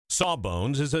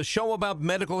Sawbones is a show about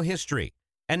medical history,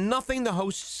 and nothing the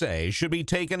hosts say should be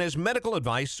taken as medical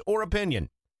advice or opinion.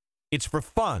 It's for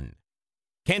fun.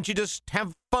 Can't you just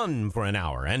have fun for an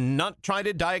hour and not try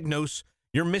to diagnose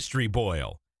your mystery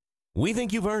boil? We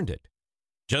think you've earned it.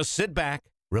 Just sit back,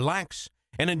 relax,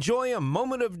 and enjoy a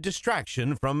moment of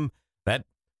distraction from that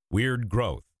weird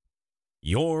growth.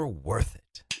 You're worth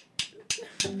it.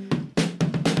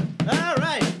 All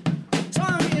right.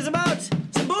 Song is about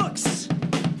some books.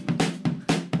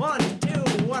 1, 2,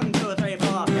 1, 2, 3,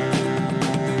 4.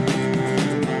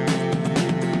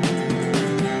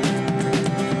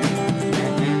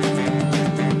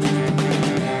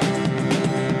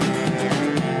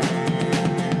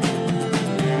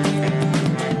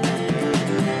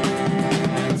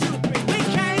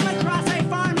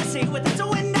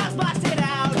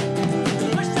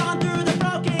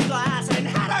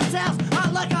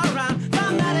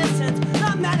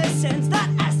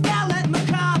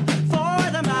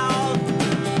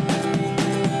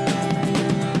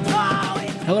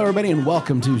 Hello, everybody, and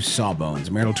welcome to Sawbones,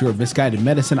 a marital tour of misguided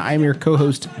medicine. I am your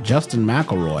co-host, Justin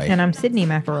McElroy. And I'm Sydney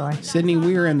McElroy. Sydney,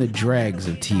 we are in the dregs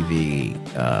of TV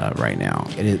right now.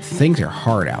 Things are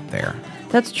hard out there.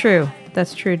 That's true.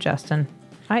 That's true, Justin.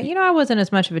 I wasn't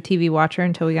as much of a TV watcher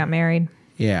until we got married.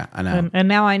 Yeah, I know. And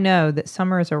now I know that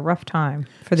summer is a rough time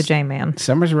for the J-Man.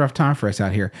 Summer's a rough time for us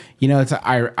out here. You know, it's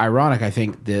ironic. I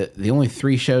think the only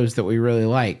 3 shows that we really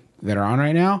like that are on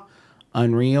right now,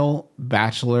 Unreal,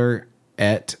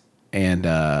 Bachelorette, and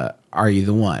Are You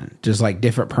the One? Just like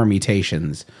different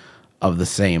permutations of the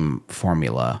same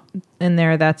formula. And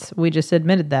we just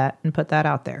admitted that and put that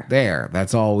out there.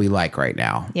 That's all we like right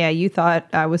now. Yeah, you thought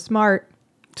I was smart.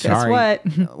 Sorry.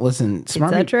 Guess what? Listen,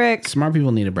 smart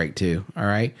people need a break too, all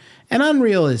right? And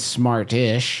Unreal is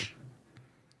smart-ish.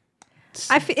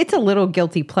 It's a little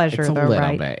guilty pleasure, though, right? A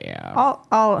little bit, yeah.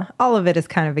 All of it is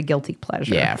kind of a guilty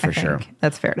pleasure. Yeah, for sure.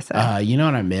 That's fair to say. You know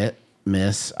what I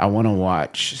miss? I want to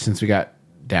watch, since we got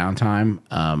downtime,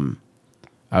 I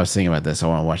was thinking about this. I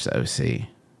want to watch the OC.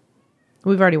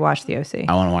 We've already watched the OC.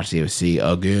 I want to watch the OC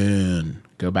again.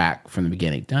 Go back from the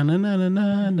beginning.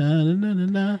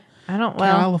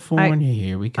 California,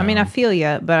 here we go. I mean, I feel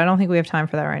you, but I don't think we have time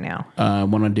for that right now. I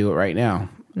want to do it right now.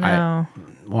 No.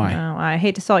 Why? No, I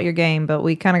hate to salt your game, but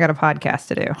we kind of got a podcast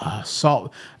to do.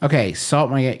 Salt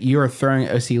my game. You are throwing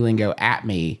OC lingo at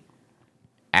me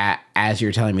as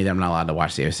you're telling me that I'm not allowed to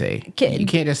watch the OC. You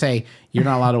can't just say you're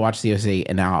not allowed to watch the OC,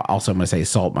 and now also I'm going to say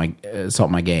salt my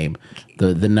game,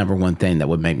 the number one thing that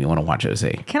would make me want to watch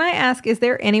OC. Can I ask, is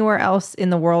there anywhere else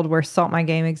in the world where salt my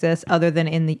game exists other than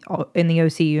in the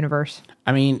OC universe?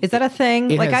 I mean, is that a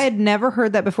thing? I had never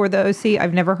heard that before the OC.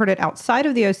 I've never heard it outside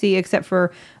of the OC except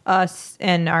for us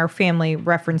and our family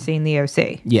referencing the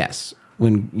OC. Yes,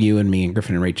 when you and me and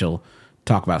Griffin and Rachel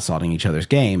talk about salting each other's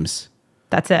games.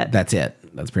 That's it.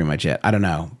 That's pretty much it. I don't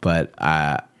know, but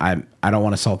I don't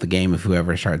want to salt the game if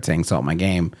whoever started saying salt my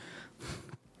game.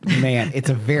 Man, it's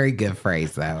a very good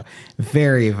phrase, though.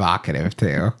 Very evocative,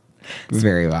 too.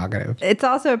 Very evocative. It's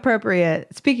also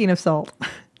appropriate. Speaking of salt.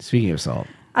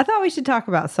 I thought we should talk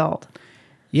about salt.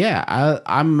 Yeah,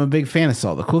 I'm a big fan of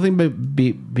salt. The cool thing about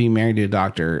being married to a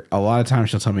doctor, a lot of times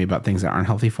she'll tell me about things that aren't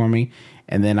healthy for me.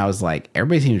 And then I was like,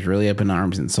 everybody seems really up in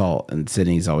arms in salt. And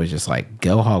Sydney's always just like,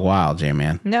 go hog wild,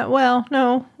 J-Man. No,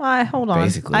 hold on.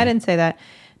 Basically. I didn't say that.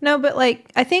 No, but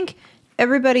I think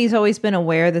everybody's always been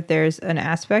aware that there's an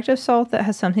aspect of salt that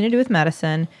has something to do with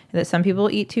medicine, that some people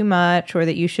eat too much or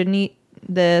that you shouldn't eat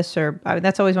this,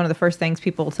 that's always one of the first things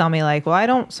people will tell me, like, well, I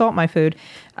don't salt my food.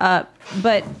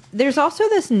 But there's also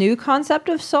this new concept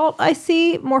of salt I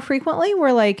see more frequently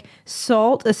where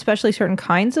salt, especially certain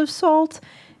kinds of salt,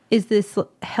 is this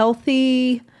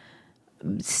healthy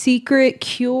secret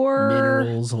cure.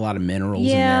 A lot of minerals in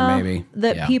there, maybe.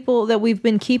 That we've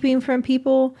been keeping from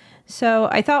people. So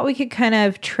I thought we could kind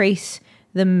of trace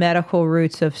the medical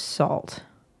roots of salt.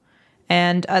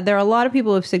 And there are a lot of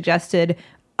people who've suggested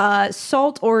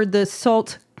salt or the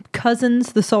salt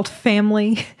cousins, the salt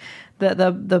family,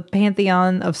 the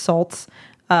pantheon of salts.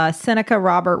 Seneca,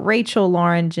 Robert, Rachel,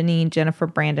 Lauren, Janine, Jennifer,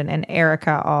 Brandon, and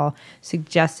Erica all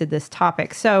suggested this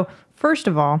topic. So first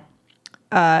of all,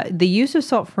 the use of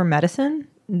salt for medicine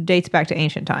dates back to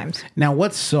ancient times. Now,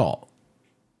 what's salt?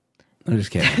 I'm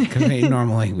just kidding. Because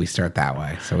normally we start that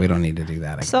way, so we don't need to do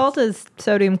that. Salt is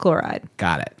sodium chloride.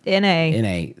 Got it.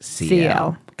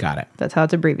 NaCl. Got it. That's how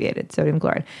it's abbreviated, sodium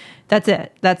chloride. That's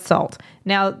it. That's salt.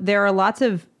 Now, there are lots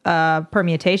of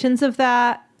permutations of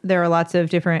that. There are lots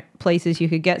of different places you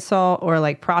could get salt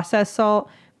or processed salt,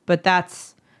 but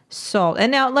that's salt.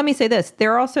 And now let me say this.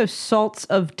 There are also salts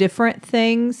of different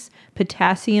things,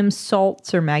 potassium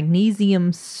salts or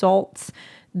magnesium salts.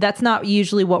 that's not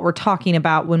usually what we're talking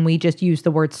about when we just use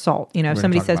the word salt. You know, if We're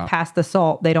somebody talking says about- pass the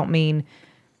salt, they don't mean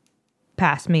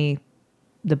pass me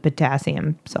the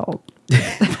potassium salt.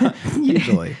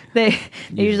 Usually. They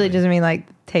usually just mean like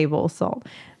table salt.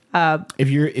 If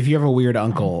you have a weird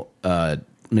uncle,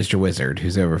 Mr. Wizard,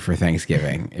 who's over for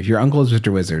Thanksgiving, if your uncle is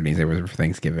Mr. Wizard and he's over for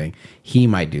Thanksgiving, he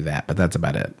might do that, but that's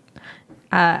about it.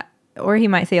 Or he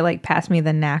might say like pass me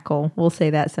the knackle. We'll say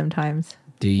that sometimes.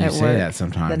 Do you at say work. that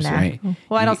sometimes, The right? knackle.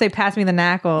 Well, I don't say pass me the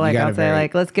knackle. Like got I'll a say very-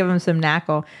 like let's give him some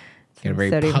knackle. You got a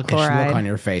very Sodium puckish chloride. look on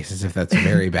your face as if that's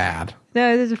very bad.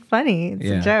 No, this is funny. It's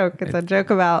Yeah. a joke. It's a joke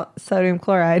about sodium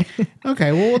chloride.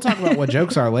 Okay, well, we'll talk about what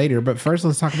jokes are later, but first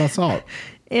let's talk about salt.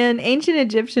 In ancient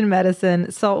Egyptian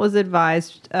medicine, salt was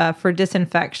advised for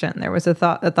disinfection. There was a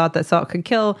thought that salt could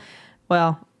kill.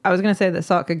 Well, I was going to say that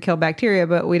salt could kill bacteria,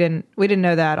 but we didn't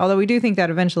know that. Although we do think that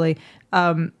eventually,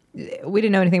 we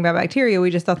didn't know anything about bacteria.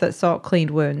 We just thought that salt cleaned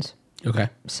wounds. Okay.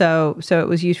 So it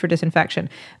was used for disinfection.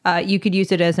 You could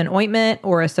use it as an ointment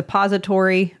or a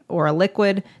suppository or a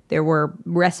liquid. There were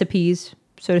recipes,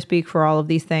 so to speak, for all of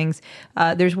these things.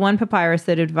 There's one papyrus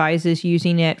that advises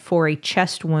using it for a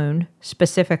chest wound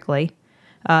specifically,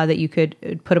 that you could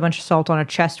put a bunch of salt on a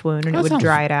chest wound and it would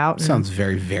dry it out. And Sounds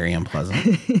very, very unpleasant.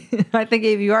 I think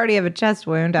if you already have a chest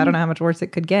wound, I don't know how much worse it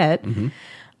could get.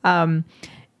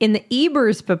 In the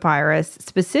Ebers Papyrus,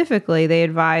 specifically, they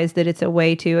advise that it's a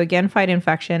way to, again, fight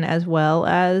infection as well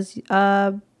as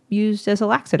used as a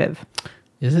laxative.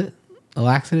 Is it a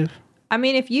laxative? I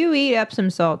mean, if you eat Epsom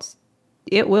salts,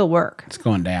 it will work. It's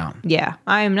going down. Yeah,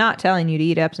 I am not telling you to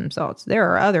eat Epsom salts. There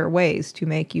are other ways to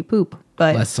make you poop,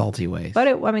 but Less salty ways. but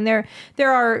there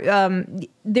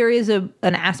is an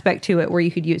aspect to it where you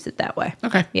could use it that way.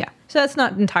 Okay. Yeah. So that's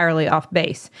not entirely off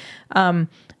base.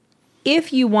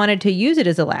 If you wanted to use it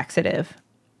as a laxative,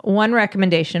 one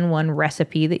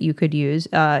recipe that you could use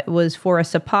was for a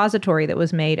suppository that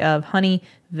was made of honey,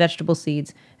 vegetable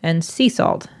seeds, and sea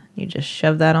salt. You just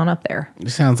shove that on up there.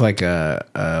 It sounds like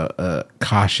a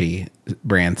Kashi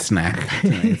brand snack. to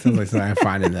me. It sounds like something I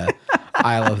find in the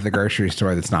aisle of the grocery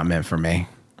store that's not meant for me.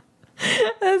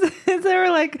 Is there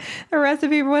like a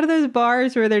recipe for one of those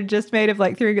bars where they're just made of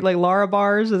like Lara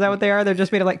bars? Is that what they are? They're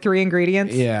just made of like 3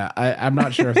 ingredients? Yeah, I'm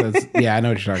not sure if that's... Yeah, I know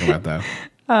what you're talking about,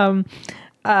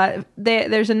 though.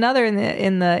 There's another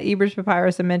in the Ebers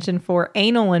Papyrus I mentioned for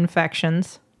anal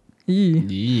infections.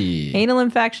 Yeah. Anal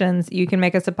infections, you can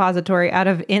make a suppository out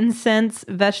of incense,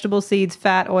 vegetable seeds,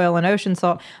 fat, oil, and ocean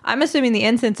salt. I'm assuming the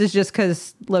incense is just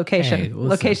because location. Hey,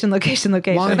 listen. Location.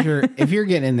 As long as if you're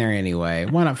getting in there anyway,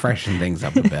 why not freshen things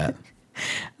up a bit?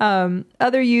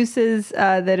 Other uses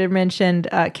that are mentioned,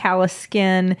 callous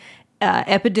skin,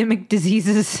 epidemic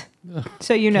diseases.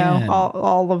 So you know Ken.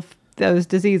 all of those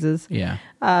diseases. Yeah.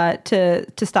 To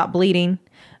stop bleeding.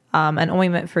 An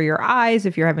ointment for your eyes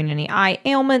if you're having any eye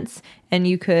ailments, and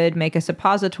you could make a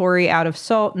suppository out of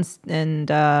salt and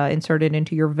insert it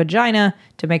into your vagina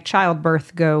to make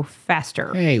childbirth go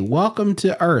faster. Hey, welcome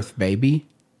to Earth, baby.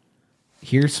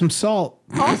 Here's some salt.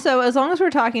 Also, as long as we're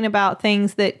talking about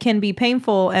things that can be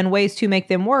painful and ways to make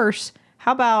them worse,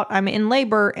 how about I'm in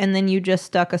labor and then you just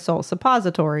stuck a salt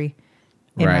suppository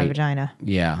in my Right. vagina?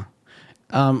 Yeah.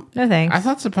 No thanks. I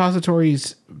thought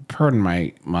suppositories, pardon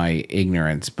my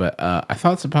ignorance, but I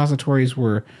thought suppositories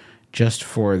were just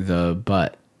for the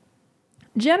butt.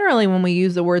 Generally, when we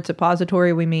use the word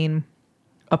suppository, we mean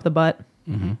up the butt.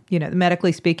 Mm-hmm. You know,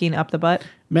 medically speaking, up the butt.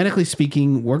 Medically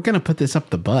speaking, we're going to put this up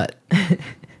the butt.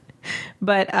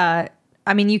 But, I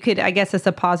mean, you could, I guess, a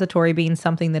suppository being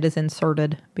something that is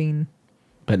inserted,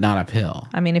 But not uphill.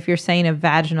 I mean, if you're saying a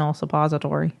vaginal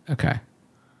suppository. Okay.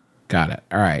 Got it.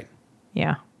 All right.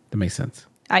 Yeah. That makes sense.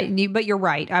 But you're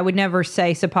right. I would never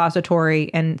say suppository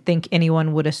and think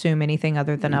anyone would assume anything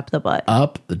other than up the butt.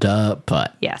 Up the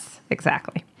butt. Yes,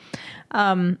 exactly.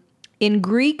 In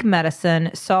Greek medicine,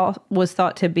 salt was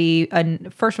thought to be,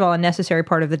 first of all, a necessary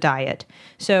part of the diet.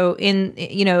 So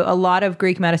a lot of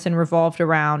Greek medicine revolved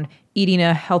around eating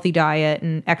a healthy diet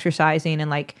and exercising and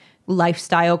like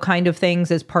lifestyle kind of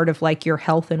things as part of like your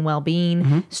health and well-being.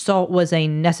 Mm-hmm. Salt was a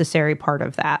necessary part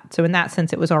of that. So in that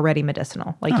sense, it was already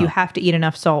medicinal. Like you have to eat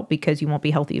enough salt because you won't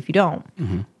be healthy if you don't.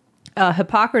 Mm-hmm.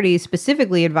 Hippocrates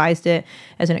specifically advised it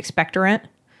as an expectorant.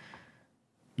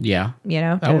 Yeah.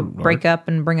 To would break work. up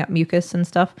and bring up mucus and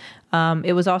stuff.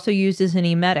 It was also used as an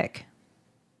emetic.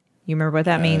 You remember what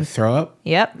that means? Throw up?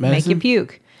 Yep, medicine? make you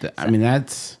puke. I mean,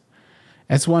 that's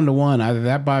 1-to-1. Either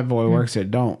that bad boy works or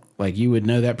it don't. Like, you would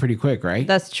know that pretty quick, right?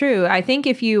 That's true. I think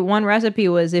one recipe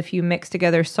was if you mix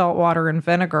together salt water and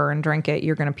vinegar and drink it,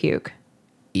 you're going to puke.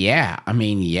 Yeah, I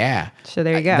mean, yeah. So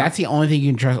there you go. That's the only thing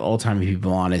you can trust old-timey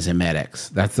people on is emetics.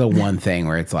 That's the one thing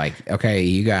where it's like, okay,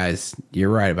 you guys, you're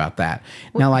right about that.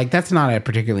 Now, like, that's not a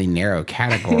particularly narrow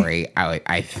category,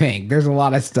 I think. There's a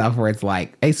lot of stuff where it's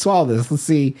like, hey, swallow this. Let's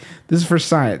see. This is for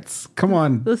science. Come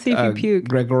on. Let's see if you puke.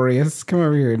 Gregorius, come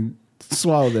over here and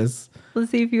swallow this.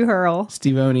 Let's see if you hurl.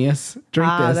 Stevonius,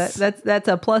 drink this. That's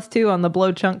a +2 on the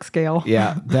blow chunk scale.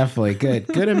 Yeah, definitely.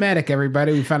 Good emetic,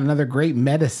 everybody. We found another great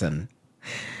medicine.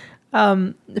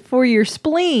 For your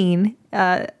spleen,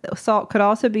 salt could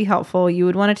also be helpful. You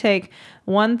would want to take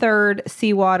 1/3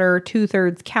 seawater,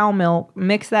 2/3 cow milk,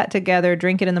 mix that together,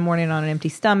 drink it in the morning on an empty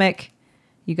stomach.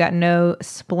 You got no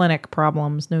splenic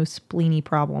problems, no spleeny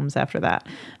problems after that.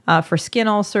 For skin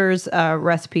ulcers, a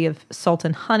recipe of salt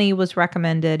and honey was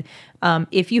recommended.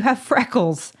 If you have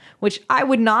freckles, which I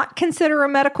would not consider a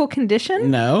medical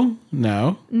condition.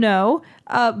 No.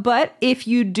 But if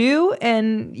you do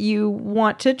and you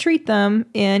want to treat them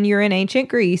and you're in ancient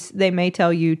Greece, they may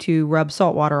tell you to rub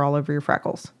salt water all over your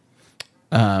freckles.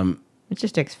 It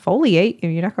just exfoliate.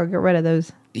 You're not going to get rid of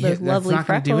those lovely that's not freckles.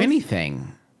 going to do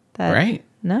anything, right?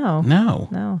 No.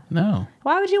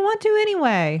 Why would you want to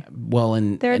anyway? Well,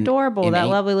 They're adorable. That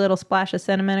lovely little splash of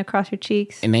cinnamon across your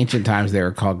cheeks. In ancient times, they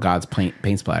were called God's paint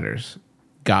splatters.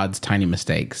 God's tiny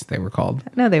mistakes, they were called.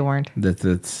 No, they weren't.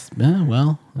 That's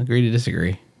well, agree to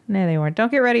disagree. No, they weren't.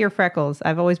 Don't get rid of your freckles.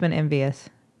 I've always been envious.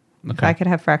 Okay. If I could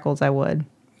have freckles, I would.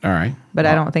 All right. But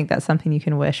I don't think that's something you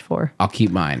can wish for. I'll keep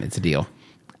mine. It's a deal.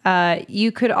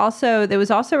 You could also, there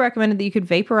was also recommended that you could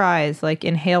vaporize, like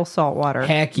inhale salt water.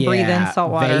 Heck yeah. Breathe in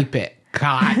salt water. Vape it.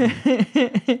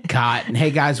 Cotton. Hey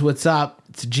guys, what's up?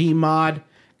 It's Gmod.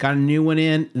 Got a new one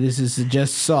in. This is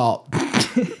just salt.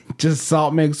 Just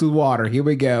salt mixed with water. Here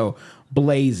we go.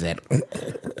 Blaze it.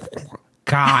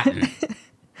 Cotton.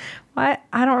 What?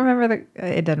 I don't remember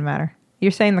it doesn't matter.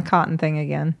 You're saying the cotton thing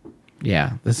again.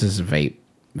 Yeah, this is a vape.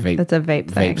 That's a vape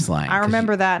thing. Vape slang. I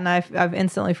remember that, and I've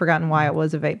instantly forgotten why it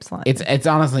was a vape slang. It's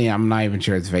honestly, I'm not even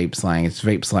sure it's vape slang. It's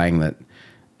vape slang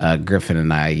that Griffin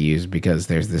and I use because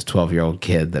there's this 12-year-old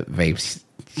kid that vapes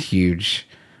huge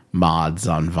mods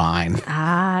on Vine.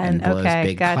 And blows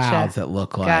big clouds that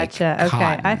look like Okay.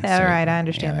 cotton. All right. I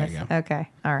understand there this. you go. Okay.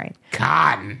 All right.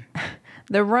 Cotton.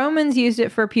 The Romans used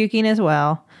it for puking as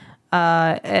well.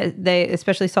 They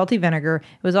especially salty vinegar.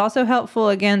 It was also helpful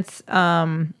against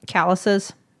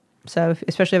calluses. So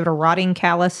especially if you have a rotting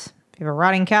callus. If you have a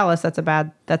rotting callus, that's a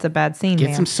bad scene.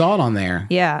 Get some salt on there.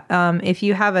 Yeah. If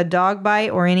you have a dog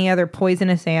bite or any other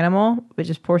poisonous animal,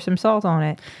 just pour some salt on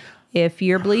it. If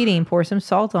you're bleeding, pour some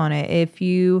salt on it. If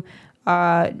you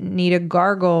need a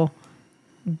gargle,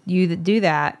 you do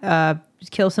that.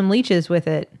 Kill some leeches with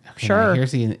it. Okay, sure.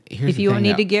 Here's if you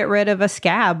need to get rid of a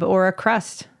scab or a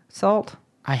crust, salt.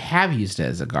 I have used it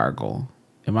as a gargle.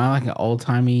 Am I like an old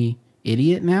timey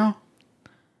idiot now?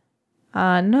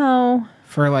 No.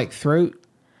 For like throat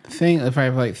thing, if I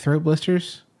have like throat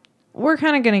blisters. We're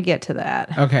kind of going to get to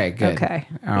that. Okay, good. Okay.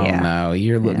 Oh no,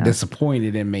 you're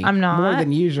disappointed in me. I'm not. More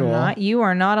than usual. You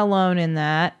are not alone in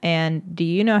that. And do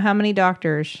you know how many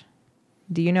doctors?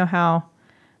 Do you know how?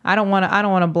 I don't want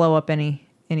to blow up any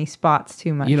spots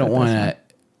too much. You don't want to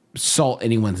salt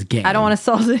anyone's game. I don't want to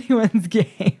salt anyone's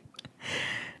game.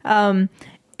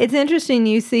 It's interesting.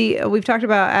 You see, we've talked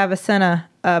about Avicenna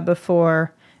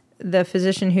before. The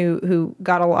physician who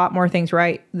got a lot more things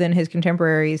right than his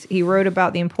contemporaries. He wrote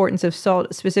about the importance of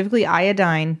salt, specifically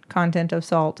iodine content of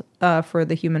salt for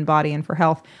the human body and for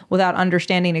health, without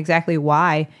understanding exactly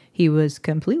why he was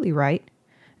completely right.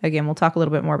 Again, we'll talk a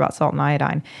little bit more about salt and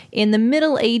iodine. In the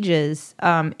Middle Ages,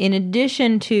 in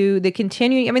addition to the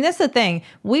continuing, that's the thing.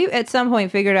 We at some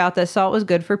point figured out that salt was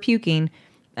good for puking,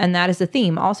 and that is the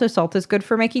theme. Also, salt is good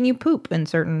for making you poop in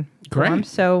certain forms.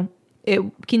 So it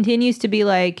continues to be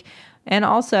like, and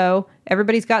also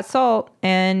everybody's got salt.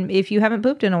 And if you haven't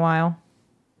pooped in a while,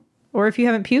 or if you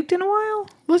haven't puked in a while,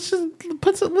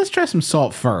 let's try some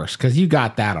salt first because you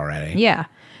got that already. Yeah,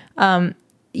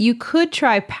 you could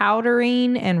try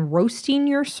powdering and roasting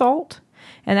your salt,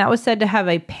 and that was said to have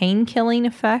a pain-killing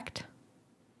effect.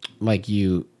 I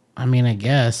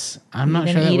guess I'm not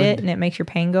sure. You can eat it and it makes your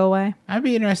pain go away. I'd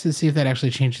be interested to see if that actually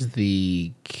changes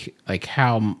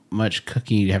how much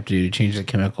cooking you'd have to do to change the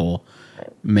chemical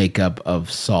makeup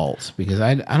of salt, because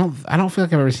I don't feel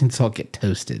like I've ever seen salt get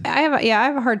toasted. I have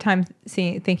a hard time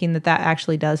thinking that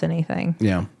actually does anything.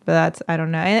 Yeah, but I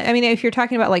don't know. If you're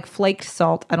talking about like flaked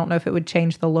salt, I don't know if it would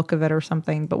change the look of it or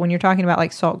something. But when you're talking about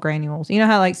like salt granules, you know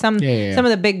how like some of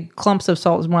the big clumps of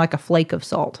salt is more like a flake of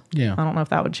salt. Yeah, I don't know if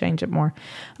that would change it more.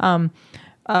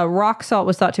 rock salt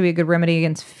was thought to be a good remedy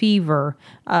against fever.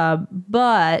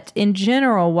 But in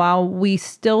general, while we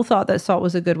still thought that salt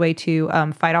was a good way to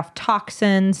fight off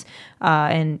toxins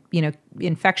and,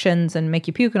 infections and make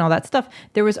you puke and all that stuff,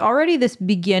 there was already this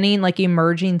beginning, like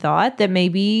emerging thought that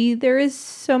maybe there is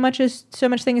so much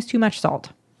thing as too much salt.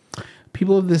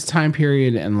 People of this time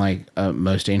period and like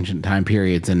most ancient time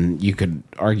periods, and you could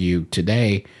argue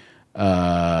today,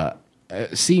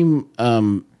 seem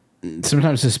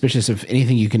sometimes suspicious of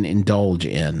anything you can indulge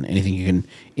in, anything you can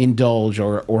indulge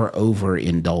or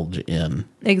overindulge in.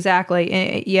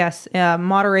 Exactly. Yes.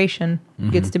 Moderation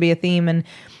gets to be a theme. And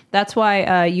that's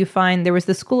why you find there was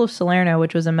the School of Salerno,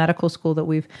 which was a medical school that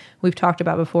we've talked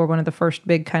about before, one of the first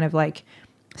big kind of like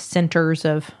centers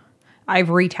of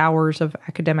ivory towers of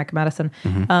academic medicine.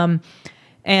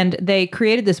 And they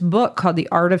created this book called The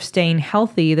Art of Staying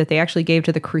Healthy that they actually gave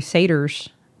to the Crusaders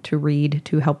to read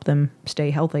to help them stay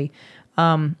healthy.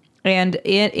 And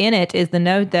in it is the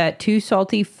note that too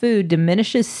salty food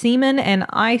diminishes semen and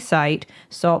eyesight.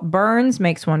 Salt burns,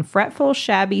 makes one fretful,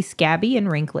 shabby, scabby,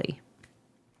 and wrinkly.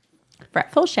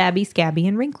 Fretful, shabby, scabby,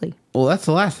 and wrinkly. Well, that's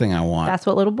the last thing I want. That's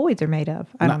what little boys are made of.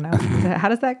 I don't know. How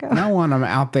does that go? I don't want them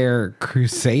out there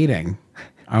crusading.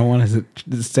 I want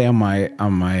to stay on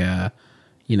my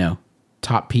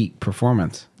top peak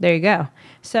performance. There you go.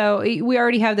 So we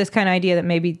already have this kind of idea that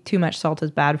maybe too much salt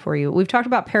is bad for you. We've talked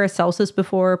about Paracelsus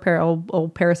before.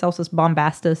 Old Paracelsus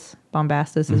Bombastus.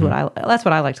 Bombastus is that's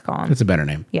what I like to call him. That's a better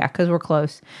name. Yeah, because we're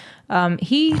close.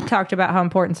 He talked about how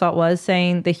important salt was,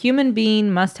 saying the human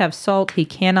being must have salt. He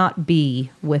cannot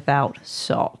be without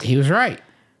salt. He was right.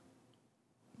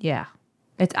 Yeah.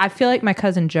 I feel like my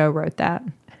cousin Joe wrote that.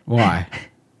 Why?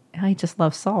 He just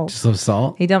loves salt. Just love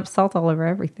salt? He dumps salt all over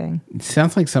everything. It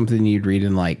sounds like something you'd read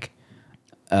in like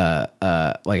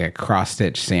a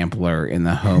cross-stitch sampler in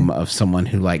the home of someone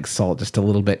who likes salt just a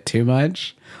little bit too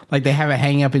much. Like they have it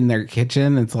hanging up in their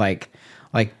kitchen. It's like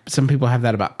some people have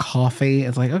that about coffee.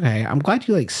 It's like, okay, I'm glad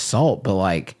you like salt, but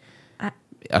like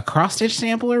a cross-stitch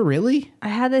sampler, really? I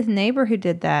had this neighbor who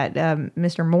did that,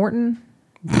 Mr. Morton.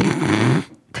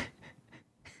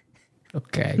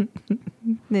 Okay.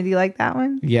 Did you like that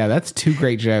one? Yeah, that's two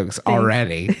great jokes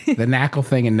already. The knackle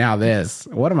thing and now this.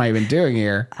 What am I even doing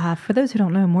here? For those who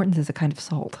don't know, Morton's is a kind of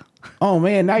salt. Oh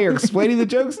man, now you're explaining the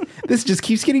jokes? This just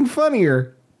keeps getting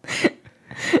funnier.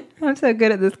 I'm so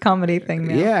good at this comedy thing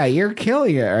now. Yeah, you're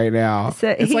killing it right now.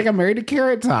 It's like I'm married to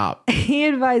Carrot Top. He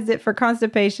advised it for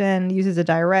constipation, uses a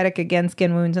diuretic against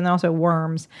skin wounds, and also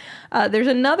worms. There's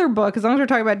another book, as long as we're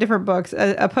talking about different books,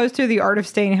 opposed to The Art of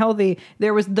Staying Healthy,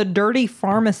 there was The Dirty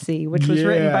Pharmacy, which was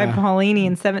written by Paulini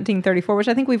in 1734, which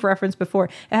I think we've referenced before.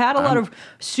 It had a lot of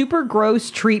super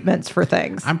gross treatments for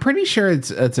things. I'm pretty sure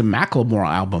it's a Macklemore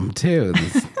album, too.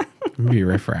 Maybe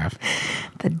riffraff.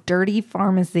 The Dirty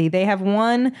Pharmacy. They have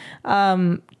one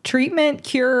treatment,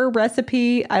 cure,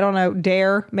 recipe, I don't know,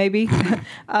 dare maybe,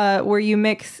 where you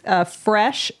mix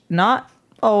fresh, not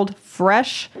old,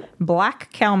 fresh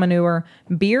black cow manure,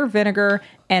 beer vinegar,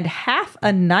 and half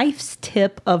a knife's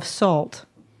tip of salt.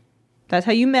 That's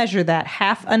how you measure that,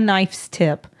 half a knife's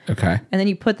tip. Okay. And then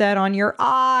you put that on your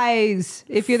eyes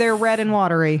if they're red and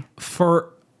watery.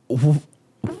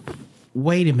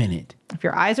 Wait a minute. If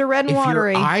your eyes are red and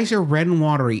watery. If your eyes are red and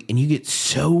watery and you get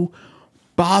so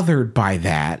bothered by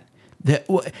that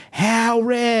how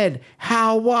red,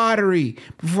 how watery,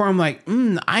 before I'm like,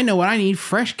 I know what I need.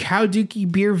 Fresh cow dookie,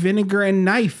 beer vinegar, and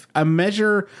knife. A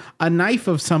knife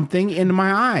of something into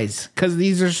my eyes because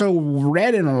these are so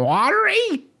red and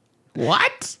watery.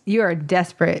 What? You are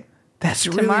desperate. That's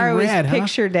really tomorrow red, is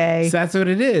picture day. So that's what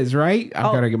it is, right?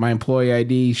 I've got to get my employee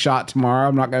ID shot tomorrow.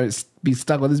 I'm not going to be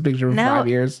stuck with this picture for 5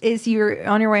 years. Is you're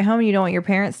on your way home? You don't want your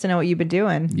parents to know what you've been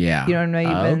doing. Yeah, you don't know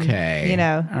you've been.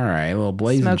 All right, a little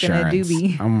blaze smoking insurance. a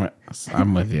doobie.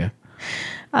 I'm with you.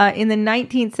 In the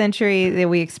 19th century,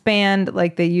 we expand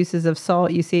like the uses of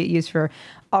salt. You see it used for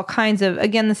all kinds of,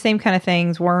 again, the same kind of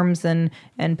things, worms and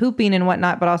pooping and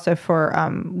whatnot, but also for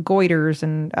goiters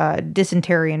and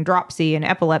dysentery and dropsy and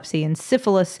epilepsy and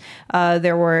syphilis.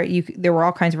 There were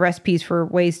all kinds of recipes for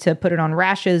ways to put it on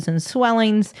rashes and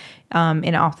swellings.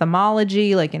 In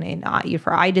ophthalmology, like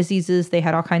for eye diseases, they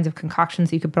had all kinds of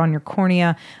concoctions you could put on your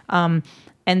cornea.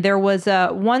 And there was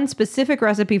one specific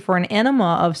recipe for an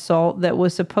enema of salt that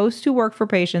was supposed to work for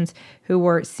patients who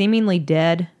were seemingly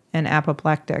dead and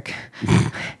apoplectic.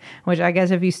 Which I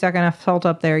guess if you stuck enough salt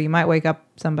up there, you might wake up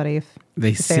somebody if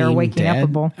they are seem waking dead?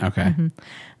 upable. Okay.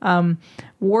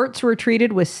 Warts were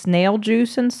treated with snail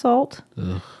juice and salt.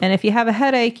 Ugh. And if you have a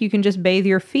headache, you can just bathe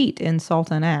your feet in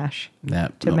salt and ash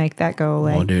That to make that go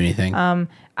away. won't do anything.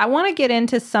 I want to get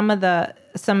into some of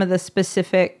the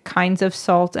specific kinds of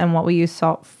salt and what we use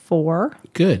salt for,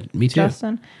 Good. Me too.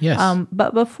 Justin. Yes.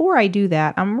 But before I do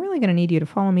that, I'm really going to need you to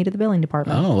follow me to the billing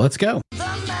department. Oh, let's go.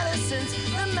 The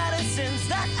medicines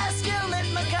that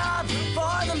escalate macabre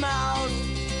for the mouth.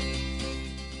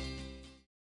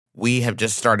 We have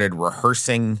just started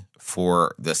rehearsing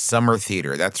for the summer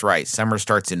theater. That's right. Summer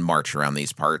starts in March around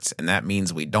these parts, and that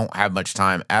means we don't have much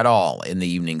time at all in the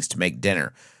evenings to make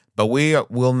dinner. But we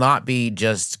will not be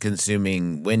just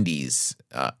consuming Wendy's,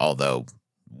 although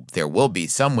there will be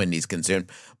some Wendy's consumed,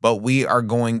 but we are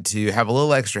going to have a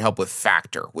little extra help with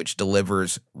Factor, which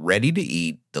delivers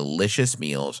ready-to-eat, delicious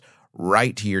meals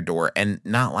right to your door, and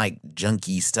not like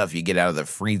junky stuff you get out of the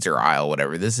freezer aisle,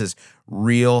 whatever. This is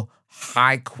real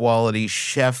high-quality,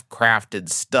 chef-crafted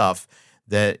stuff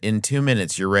that in 2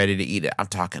 minutes you're ready to eat it. I'm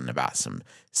talking about some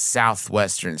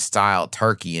Southwestern-style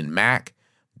turkey and mac.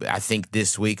 I think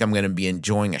this week I'm going to be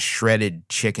enjoying a shredded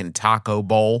chicken taco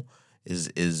bowl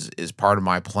is part of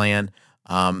my plan.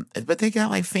 But they got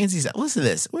like fancy stuff. Listen to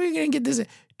this. Where are you going to get this?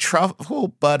 Truffle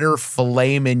butter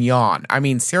filet mignon. I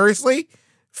mean, seriously?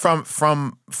 From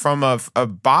a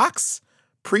box?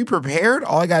 Pre-prepared?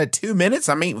 All I got at 2 minutes?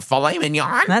 I'm eating filet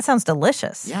mignon? That sounds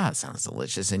delicious. Yeah, it sounds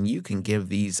delicious, and you can give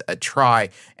these a try.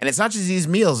 And it's not just these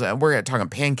meals. We're talking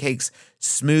pancakes,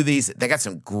 smoothies. They got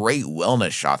some great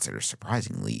wellness shots that are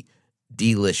surprisingly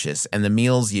delicious. And the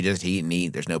meals you just eat and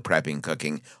eat. There's no prepping,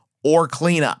 cooking, or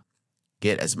cleanup.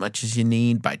 Get as much as you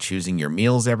need by choosing your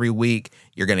meals every week.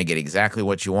 You're going to get exactly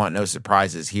what you want. No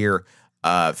surprises here.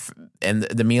 And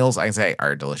the meals, I can say,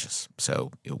 are delicious.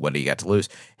 So what do you got to lose?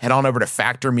 Head on over to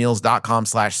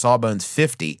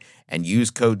factormeals.com/sawbones50 and use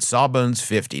code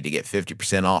sawbones50 to get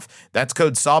 50% off. That's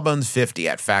code sawbones50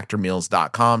 at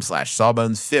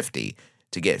factormeals.com/sawbones50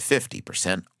 to get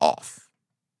 50% off.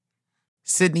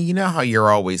 Sydney, you know how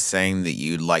you're always saying that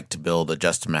you'd like to build a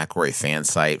Justin McElroy fan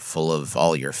site full of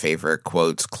all your favorite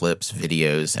quotes, clips,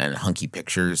 videos, and hunky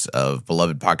pictures of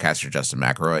beloved podcaster Justin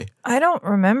McElroy? I don't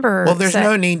remember. Well, there's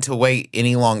no need to wait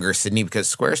any longer, Sydney,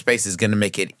 because Squarespace is going to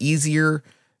make it easier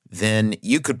than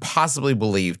you could possibly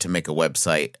believe to make a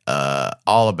website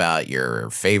all about your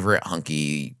favorite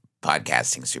hunky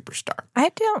podcasting superstar.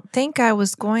 I don't think I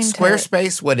was going to.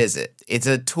 Squarespace, what is it? It's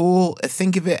a tool.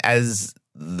 Think of it as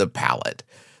the palette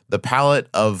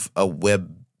of a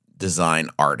web design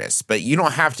artist. But you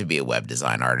don't have to be a web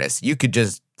design artist. You could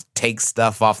just take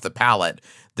stuff off the palette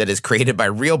that is created by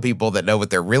real people that know what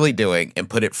they're really doing and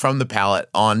put it from the palette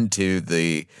onto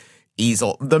the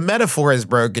easel. The metaphor is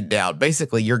broken down.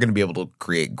 Basically, you're going to be able to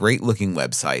create great looking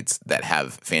websites that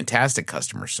have fantastic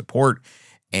customer support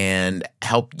and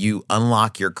help you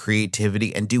unlock your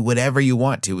creativity and do whatever you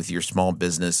want to with your small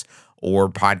business or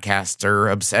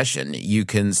podcaster obsession. You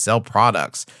can sell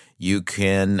products. You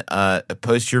can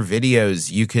post your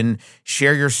videos. You can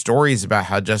share your stories about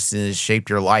how Justin has shaped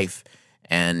your life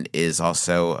and is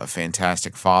also a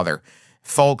fantastic father.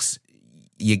 Folks,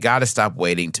 you got to stop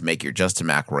waiting to make your Justin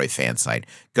McElroy fan site.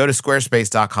 Go to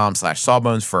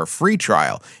squarespace.com/sawbones for a free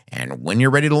trial. And when you're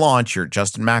ready to launch your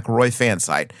Justin McElroy fan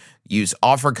site, use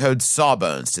offer code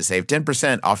SAWBONES to save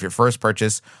 10% off your first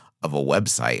purchase of a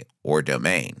website or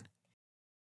domain.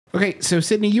 Okay, so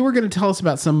Sydney, you were going to tell us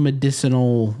about some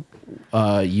medicinal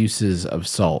uses of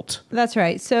salt, That's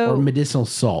right. or So, medicinal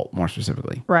salt, more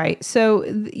specifically. right. So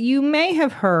you may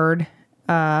have heard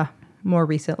more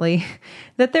recently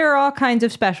that there are all kinds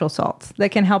of special salts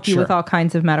that can help you with Sure. all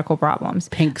kinds of medical problems.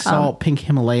 Pink salt, pink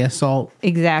Himalaya salt,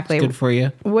 Exactly. good for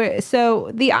you.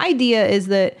 So the idea is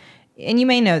that, and you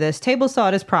may know this, table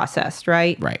salt is processed,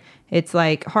 right? Right. It's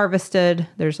like harvested.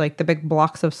 There's like the big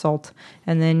blocks of salt,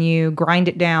 and then you grind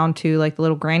it down to like the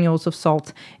little granules of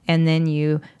salt, and then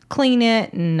you clean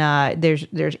it. And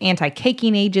there's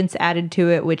anti-caking agents added to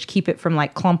it, which keep it from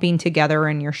like clumping together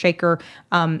in your shaker.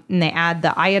 And they add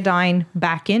the iodine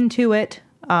back into it.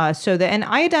 And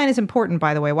iodine is important,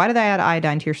 by the way. Why do they add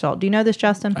iodine to your salt? Do you know this,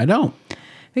 Justin? I don't.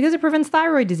 Because it prevents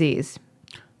thyroid disease.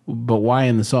 But why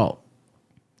in the salt?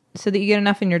 So that you get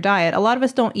enough in your diet. A lot of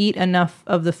us don't eat enough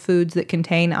of the foods that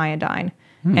contain iodine.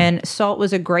 And salt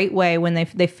was a great way when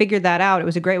they figured that out. It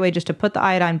was a great way just to put the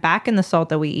iodine back in the salt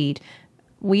that we eat.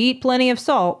 We eat plenty of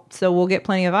salt, so we'll get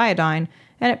plenty of iodine.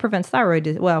 and it prevents thyroid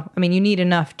disease. Well, I mean, you need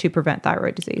enough to prevent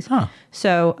thyroid disease. Huh.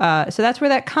 So that's where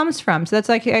that comes from. So that's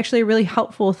like actually a really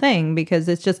helpful thing because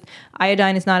it's just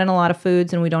iodine is not in a lot of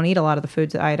foods, and we don't eat a lot of the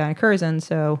foods that iodine occurs in.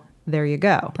 So there you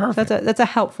go. Perfect. That's a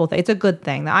helpful thing. It's a good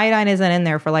thing. The iodine isn't in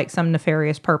there for like some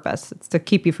nefarious purpose. It's to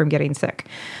keep you from getting sick.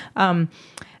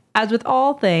 As with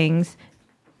all things,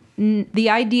 the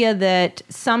idea that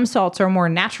some salts are more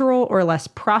natural or less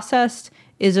processed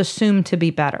is assumed to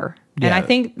be better. And I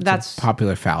think that's a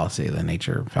popular fallacy, the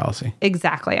nature fallacy.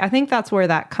 exactly. I think that's where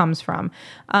that comes from.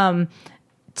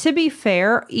 To be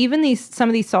fair, even some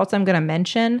of these salts I'm going to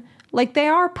mention, like they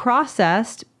are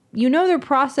processed. You know they're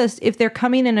processed if they're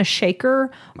coming in a shaker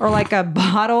or like a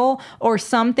bottle or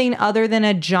something other than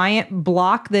a giant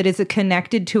block that is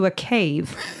connected to a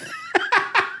cave.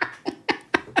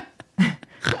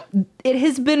 It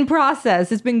has been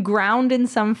processed. It's been ground in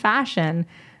some fashion.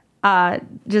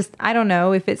 Just I don't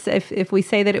know if we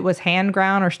say that it was hand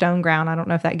ground or stone ground. I don't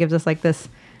know if that gives us like this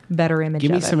better image.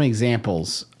 Give me of it. some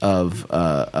examples of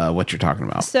what you're talking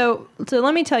about. So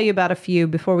let me tell you about a few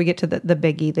before we get to the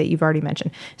biggie that you've already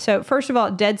mentioned. So first of all,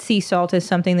 Dead Sea salt is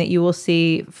something that you will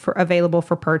see available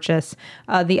for purchase.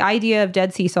 The idea of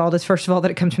Dead Sea salt is first of all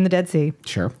that it comes from the Dead Sea,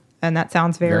 Sure. and that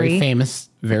sounds Very famous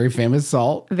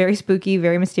salt. very spooky,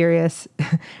 very mysterious.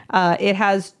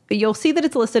 You'll see that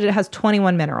it's listed, it has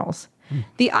 21 minerals.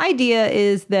 The idea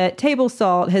is that table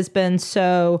salt has been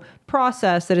so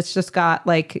processed that it's just got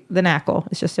like the NaCl,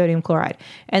 it's just sodium chloride.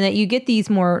 And that you get these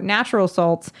more natural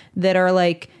salts that are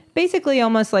like basically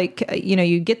almost like,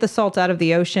 you get the salt out of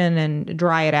the ocean and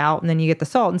dry it out, and then you get the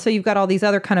salt. And so you've got all these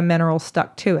other kind of minerals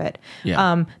stuck to it.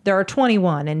 Yeah. There are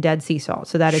 21 in Dead Sea salt.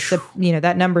 So that is,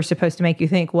 that number is supposed to make you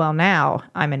think, well, now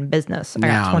I'm in business. I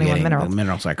got 21 minerals. The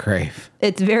minerals I crave.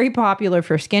 It's very popular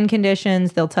for skin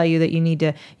conditions. They'll tell you that you need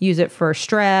to use it for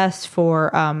stress,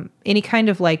 for any kind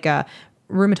of like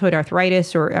rheumatoid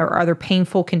arthritis or other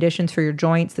painful conditions for your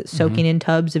joints, that soaking in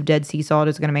tubs of Dead Sea salt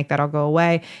is going to make that all go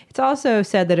away. It's also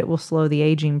said that it will slow the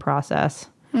aging process.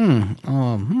 I'm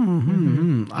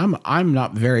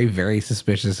not very, very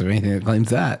suspicious of anything that claims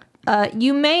that.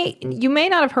 You may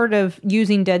not have heard of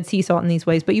using Dead Sea salt in these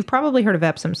ways, but you've probably heard of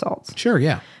Epsom salts. Sure,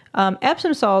 yeah.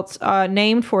 Epsom salts,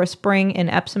 named for a spring in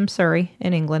Epsom, Surrey,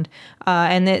 in England.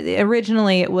 And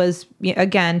originally it was,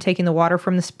 again, taking the water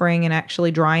from the spring and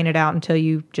actually drying it out until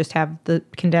you just have the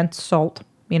condensed salt.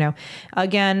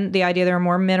 Again, the idea there are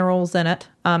more minerals in it.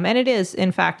 And it is,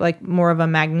 in fact, like more of a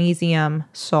magnesium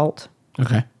salt.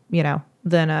 Okay.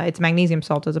 Than it's magnesium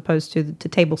salt as opposed to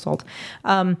table salt.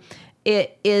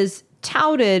 It is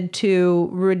touted to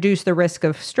reduce the risk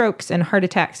of strokes and heart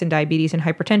attacks and diabetes and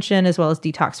hypertension, as well as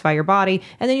detoxify your body.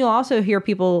 And then you'll also hear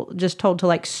people just told to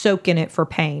like soak in it for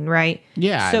pain, right?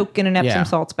 Yeah. Soak in an Epsom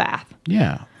salts bath.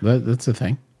 Yeah, that's the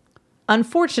thing.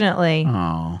 Unfortunately,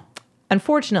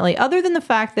 other than the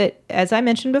fact that, as I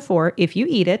mentioned before, if you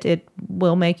eat it, it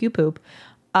will make you poop.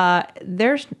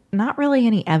 There's not really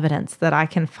any evidence that I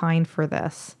can find for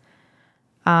this.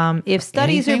 If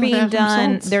studies Anything are being with Epsom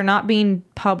done, salts? they're not being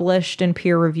published in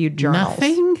peer-reviewed journals.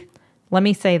 Nothing? Let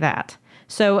me say that.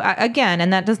 So again,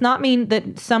 and that does not mean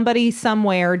that somebody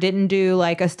somewhere didn't do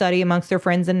like a study amongst their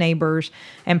friends and neighbors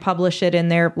and publish it in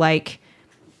their like,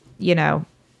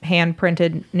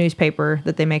 hand-printed newspaper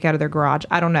that they make out of their garage.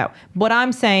 I don't know. What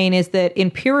I'm saying is that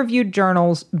in peer-reviewed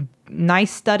journals,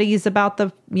 nice studies about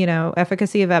the,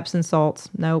 efficacy of Epsom salts.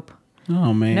 Nope.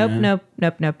 Oh, man. Nope.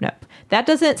 That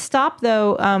doesn't stop,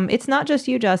 though. It's not just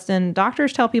you, Justin.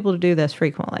 Doctors tell people to do this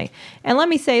frequently. And let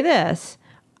me say this.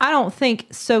 I don't think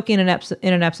soaking in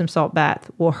an Epsom salt bath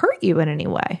will hurt you in any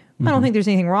way. I don't think there's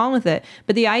anything wrong with it.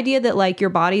 But the idea that, like, your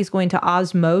body's going to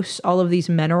osmose all of these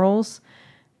minerals,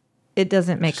 it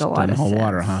doesn't make a lot of sense.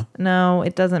 Water, huh? No,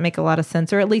 it doesn't make a lot of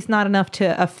sense, or at least not enough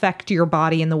to affect your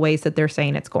body in the ways that they're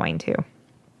saying it's going to.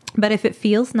 But if it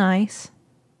feels nice,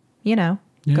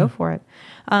 go for it.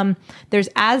 There's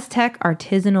Aztec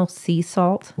artisanal sea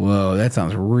salt. Whoa, that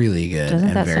sounds really good Doesn't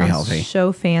and that very sound healthy.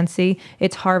 so fancy?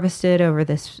 It's harvested over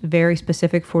this very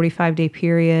specific 45-day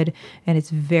period, and it's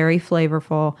very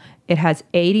flavorful. It has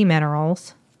 80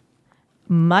 minerals,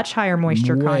 much higher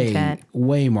moisture content,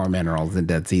 Way more minerals than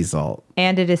Dead Sea salt.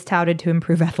 and it is touted to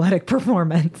improve athletic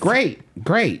performance. Great.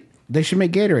 They should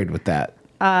make Gatorade with that.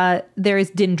 There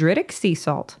is dendritic sea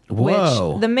salt,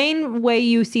 Whoa. which the main way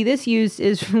you see this used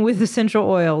is with essential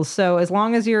oils. So as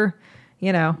long as you're,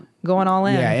 going all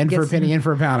in. Yeah, in get for a some- penny, in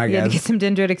for a pound, I You have to get guess. some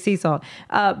dendritic sea salt.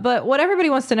 But what everybody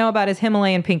wants to know about is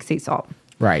Himalayan pink sea salt.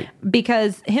 Right.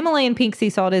 Because Himalayan pink sea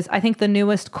salt is, I think, the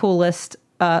newest, coolest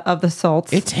of the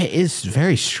salts. It is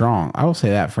very strong. I will say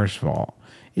that, first of all.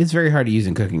 It's very hard to use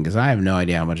in cooking because I have no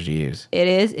idea how much to use. It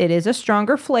is a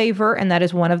stronger flavor, and that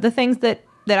is one of the things that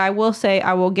I will say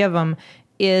I will give them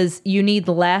is you need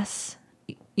less,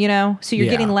 so you're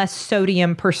Yeah. getting less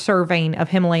sodium per serving of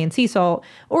Himalayan sea salt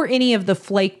or any of the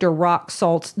flaked or rock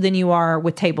salts than you are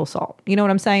with table salt. You know what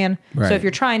I'm saying? Right. So if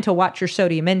you're trying to watch your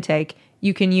sodium intake,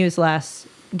 you can use less,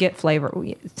 get flavor.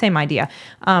 Same idea.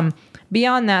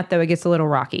 Beyond that, though, it gets a little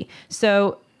rocky.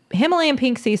 So Himalayan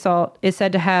pink sea salt is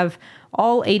said to have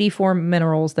all 84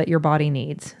 minerals that your body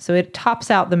needs. So it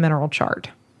tops out the mineral chart.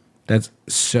 That's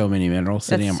so many minerals,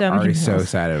 Sydney. That's I'm so many already so minerals.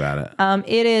 excited about it.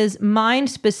 It is mined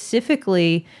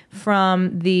specifically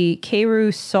from the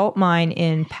Kairu salt mine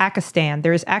in Pakistan.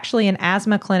 There is actually an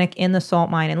asthma clinic in the salt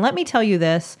mine. And let me tell you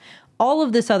this, all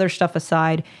of this other stuff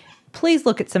aside, please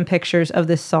look at some pictures of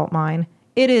this salt mine.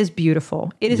 It is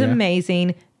beautiful. It is Yeah.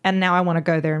 amazing. And now I want to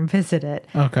go there and visit it.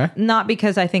 Okay. Not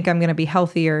because I think I'm going to be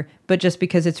healthier, but just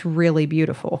because it's really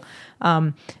beautiful.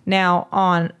 Now,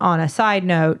 on a side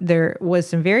note, there was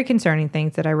some very concerning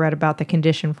things that I read about the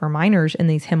condition for miners in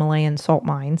these Himalayan salt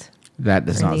mines. That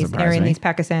does not Or surprise in me. these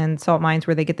Pakistan salt mines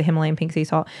where they get the Himalayan pink sea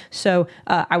salt. So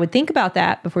I would think about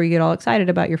that before you get all excited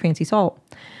about your fancy salt.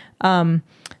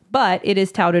 But it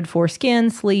is touted for skin,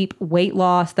 sleep, weight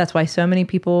loss. That's why so many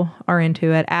people are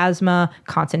into it. Asthma,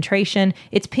 concentration.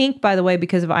 It's pink, by the way,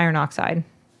 because of iron oxide.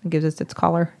 It gives us its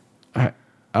color. Oh,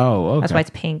 okay. That's why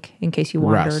it's pink, in case you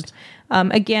wondered. Rust.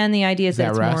 Again, the idea is Is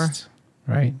that that it's rust?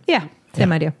 Right. more... Yeah,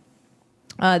 same idea.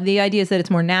 The idea is that it's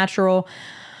more natural.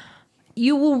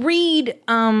 You will read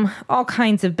all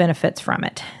kinds of benefits from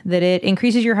it, that it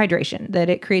increases your hydration, that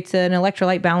it creates an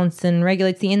electrolyte balance and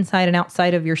regulates the inside and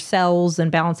outside of your cells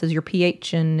and balances your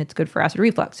pH, and it's good for acid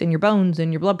reflux in your bones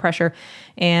and your blood pressure,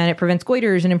 and it prevents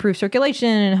goiters and improves circulation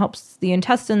and helps the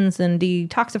intestines and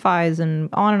detoxifies and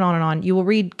on and on and on. You will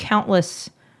read countless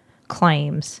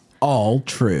claims. All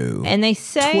true. And they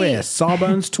say... Twist.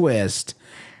 Sawbones twist.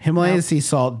 Himalayan sea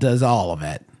salt does all of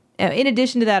it. In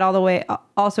addition to that,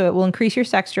 also it will increase your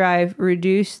sex drive,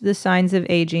 reduce the signs of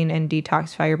aging, and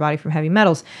detoxify your body from heavy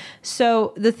metals.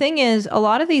 So the thing is, a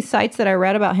lot of these sites that I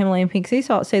read about Himalayan pink sea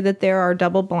salt say that there are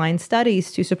double-blind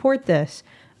studies to support this.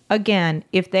 Again,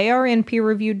 if they are in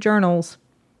peer-reviewed journals,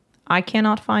 I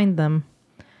cannot find them.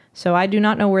 So I do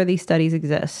not know where these studies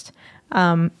exist.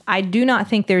 I do not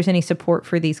think there's any support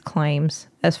for these claims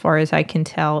as far as I can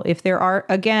tell. If there are,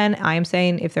 again, I am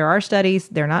saying if there are studies,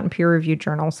 they're not in peer-reviewed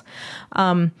journals.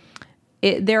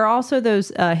 There are also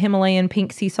those Himalayan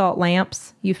pink sea salt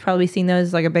lamps. You've probably seen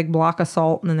those, like a big block of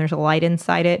salt, and then there's a light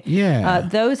inside it. Yeah.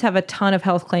 Those have a ton of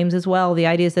health claims as well. The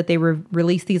idea is that they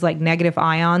release these like negative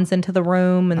ions into the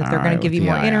room, and that they're going to Alright, give with you the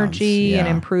more ions, energy and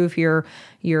yeah. improve your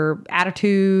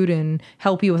attitude and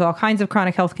help you with all kinds of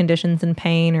chronic health conditions and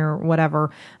pain or whatever.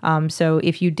 So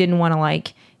if you didn't want to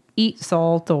like eat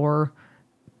salt or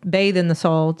bathe in the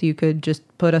salt, you could just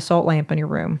put a salt lamp in your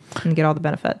room and get all the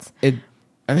benefits.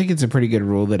 I think it's a pretty good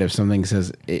rule that if something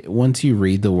says, once you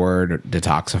read the word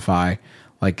detoxify,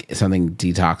 like something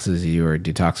detoxes you or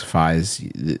detoxifies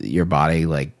your body,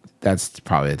 like that's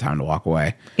probably the time to walk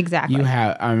away. Exactly.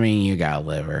 You got a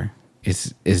liver.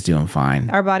 It's doing fine.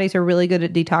 Our bodies are really good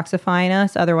at detoxifying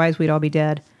us. Otherwise, we'd all be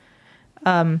dead.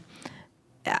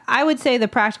 I would say the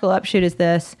practical upshoot is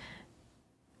this.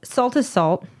 Salt is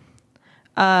salt.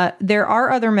 There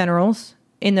are other minerals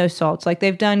in those salts. Like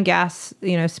they've done gas,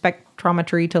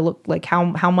 spectrometry to look like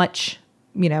how much,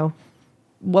 what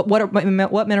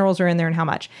minerals are in there and how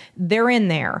much. They're in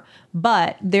there,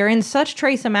 but they're in such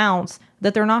trace amounts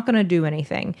that they're not going to do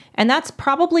anything. And that's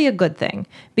probably a good thing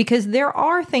because there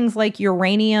are things like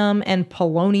uranium and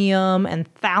polonium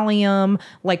and thallium,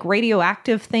 like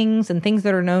radioactive things and things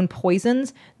that are known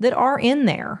poisons that are in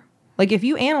there. Like if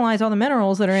you analyze all the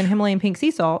minerals that are in Himalayan pink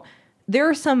sea salt, there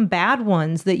are some bad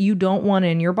ones that you don't want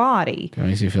in your body. It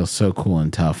makes you feel so cool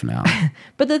and tough now.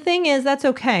 But the thing is, that's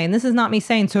okay. And this is not me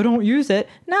saying, so don't use it.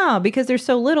 No, because there's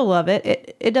so little of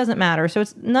it, it doesn't matter. So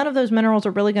none of those minerals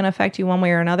are really going to affect you one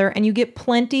way or another. And you get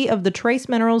plenty of the trace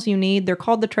minerals you need. They're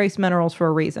called the trace minerals for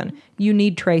a reason. You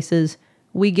need traces.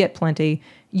 We get plenty.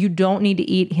 You don't need to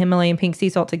eat Himalayan pink sea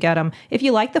salt to get them. If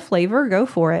you like the flavor, go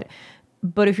for it.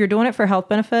 But if you're doing it for health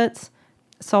benefits,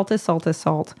 salt is salt is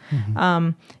salt. Mm-hmm.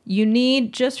 You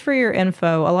need, just for your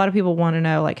info, a lot of people want to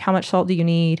know, like, how much salt do you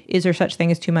need? Is there such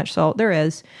thing as too much salt? There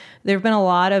is. There have been a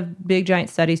lot of big,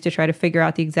 giant studies to try to figure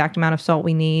out the exact amount of salt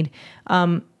we need.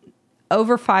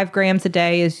 Over 5 grams a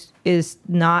day is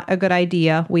not a good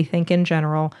idea, we think, in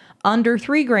general. Under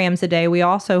 3 grams a day, we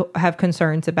also have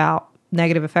concerns about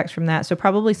negative effects from that. So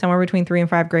probably somewhere between 3 and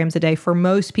 5 grams a day for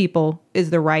most people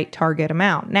is the right target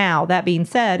amount. Now, that being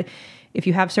said, if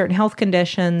you have certain health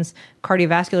conditions,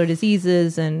 cardiovascular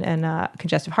diseases and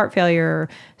congestive heart failure,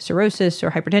 cirrhosis,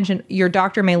 or hypertension, your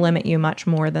doctor may limit you much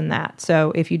more than that.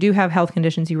 So if you do have health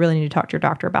conditions, you really need to talk to your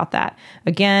doctor about that.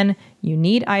 Again, you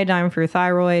need iodine for your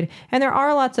thyroid. And there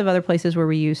are lots of other places where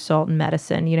we use salt in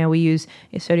medicine. You know, we use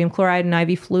sodium chloride in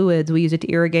IV fluids. We use it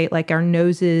to irrigate like our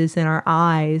noses and our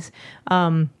eyes.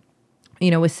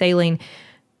 With saline.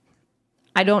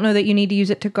 I don't know that you need to use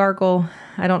it to gargle.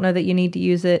 I don't know that you need to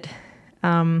use it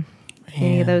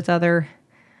any of those other...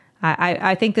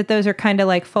 I think that those are kind of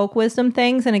like folk wisdom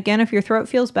things. And again, if your throat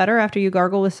feels better after you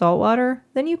gargle with salt water,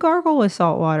 then you gargle with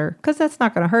salt water because that's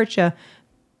not going to hurt you.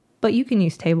 But you can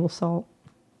use table salt.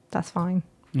 That's fine.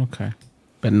 Okay.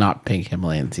 But not pink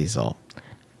Himalayan sea salt.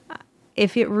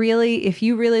 If you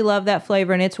really love that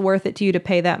flavor and it's worth it to you to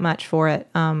pay that much for it,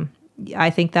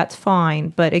 I think that's fine.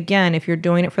 But again, if you're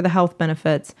doing it for the health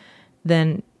benefits,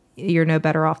 then you're no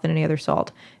better off than any other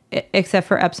salt, except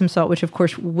for Epsom salt, which of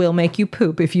course will make you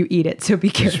poop if you eat it. So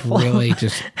be careful. Really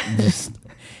just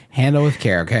handle with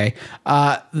care. Okay.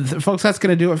 Folks, that's going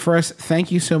to do it for us.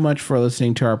 Thank you so much for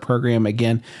listening to our program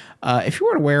again. If you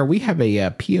weren't aware, we have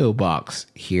a P.O. Box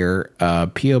here,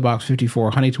 P.O. Box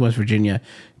 54, Huntington, West Virginia,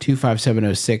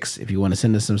 25706. If you want to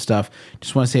send us some stuff,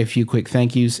 just want to say a few quick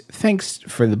thank yous. Thanks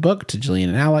for the book to Jillian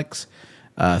and Alex.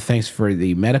 Thanks for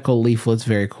the medical leaflets.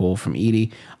 Very cool from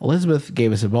Edie. Elizabeth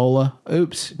gave us Ebola.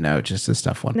 Oops. No, just a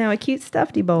stuffed one. No, a cute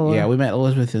stuffed Ebola. Yeah, we met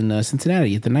Elizabeth in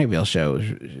Cincinnati at the Night Vale show.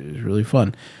 It was really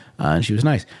fun. And she was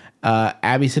nice.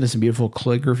 Abby sent us some beautiful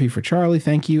calligraphy for Charlie.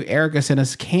 Thank you. Erica sent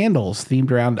us candles themed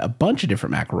around a bunch of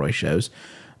different McElroy shows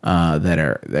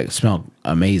that smell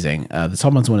amazing. The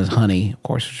Sawbones one is honey, of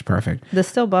course, which is perfect. The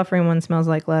still buffering one smells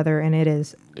like leather, and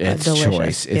it's delicious.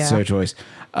 Choice. It's so choice.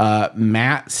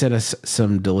 Matt sent us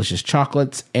some delicious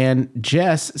chocolates, and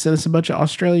Jess sent us a bunch of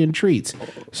Australian treats.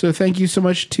 So thank you so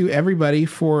much to everybody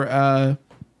for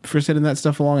sending that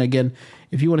stuff along. Again,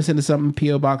 if you want to send us something,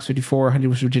 P.O. Box 54, Huntington,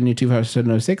 West Virginia,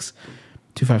 25706.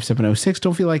 25706.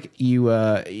 Don't feel like you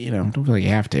don't feel like you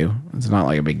have to. It's not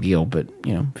like a big deal, but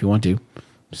if you want to,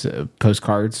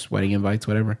 postcards, wedding invites,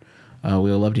 whatever. We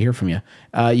would love to hear from you.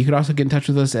 You could also get in touch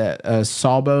with us at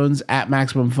sawbones at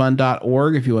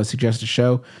maximumfun.org if you want to suggest a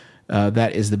show.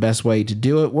 That is the best way to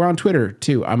do it. We're on Twitter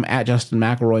too. I'm at Justin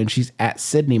McElroy and she's at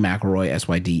Sydney McElroy,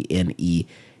 SYDNEE.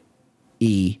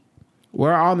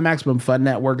 We're on the Maximum Fun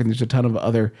Network, and there's a ton of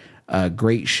other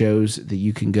great shows that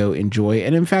you can go enjoy.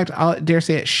 And in fact, I dare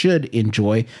say it should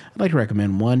enjoy. I'd like to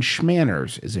recommend one.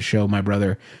 Schmanners is a show my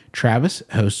brother Travis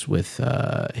hosts with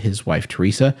his wife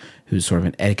Teresa, who's sort of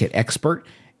an etiquette expert.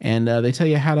 And they tell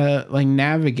you how to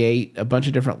navigate a bunch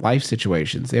of different life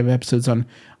situations. They have episodes on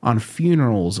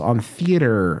funerals, on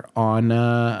theater, on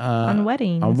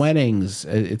weddings. On weddings.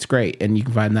 It's great. And you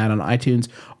can find that on iTunes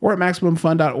or at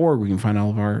MaximumFun.org where you can find all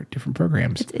of our different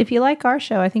programs. If you like our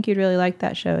show, I think you'd really like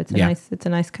that show. It's a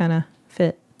nice kind of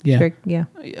fit. Yeah.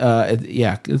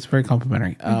 It's very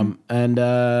complimentary. Mm-hmm.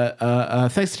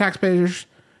 And thanks to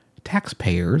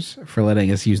taxpayers for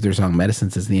letting us use their song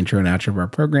Medicines as the intro and outro of our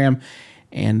program.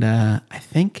 And I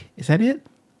think, is that it?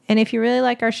 And if you really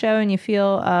like our show and you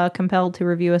feel compelled to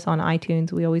review us on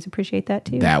iTunes, we always appreciate that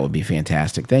too. That would be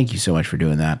fantastic. Thank you so much for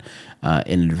doing that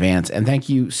in advance. And thank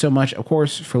you so much, of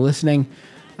course, for listening.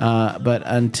 But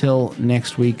until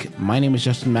next week, my name is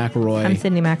Justin McElroy. I'm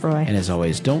Sydney McElroy. And as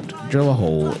always, don't drill a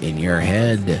hole in your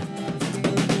head.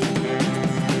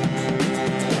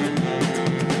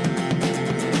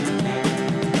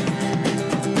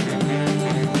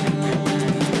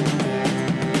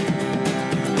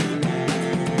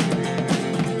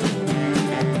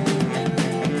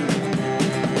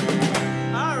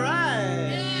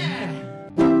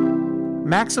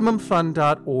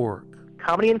 MaximumFun.org.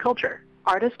 Comedy and culture.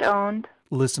 Artist owned.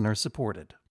 Listener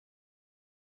supported.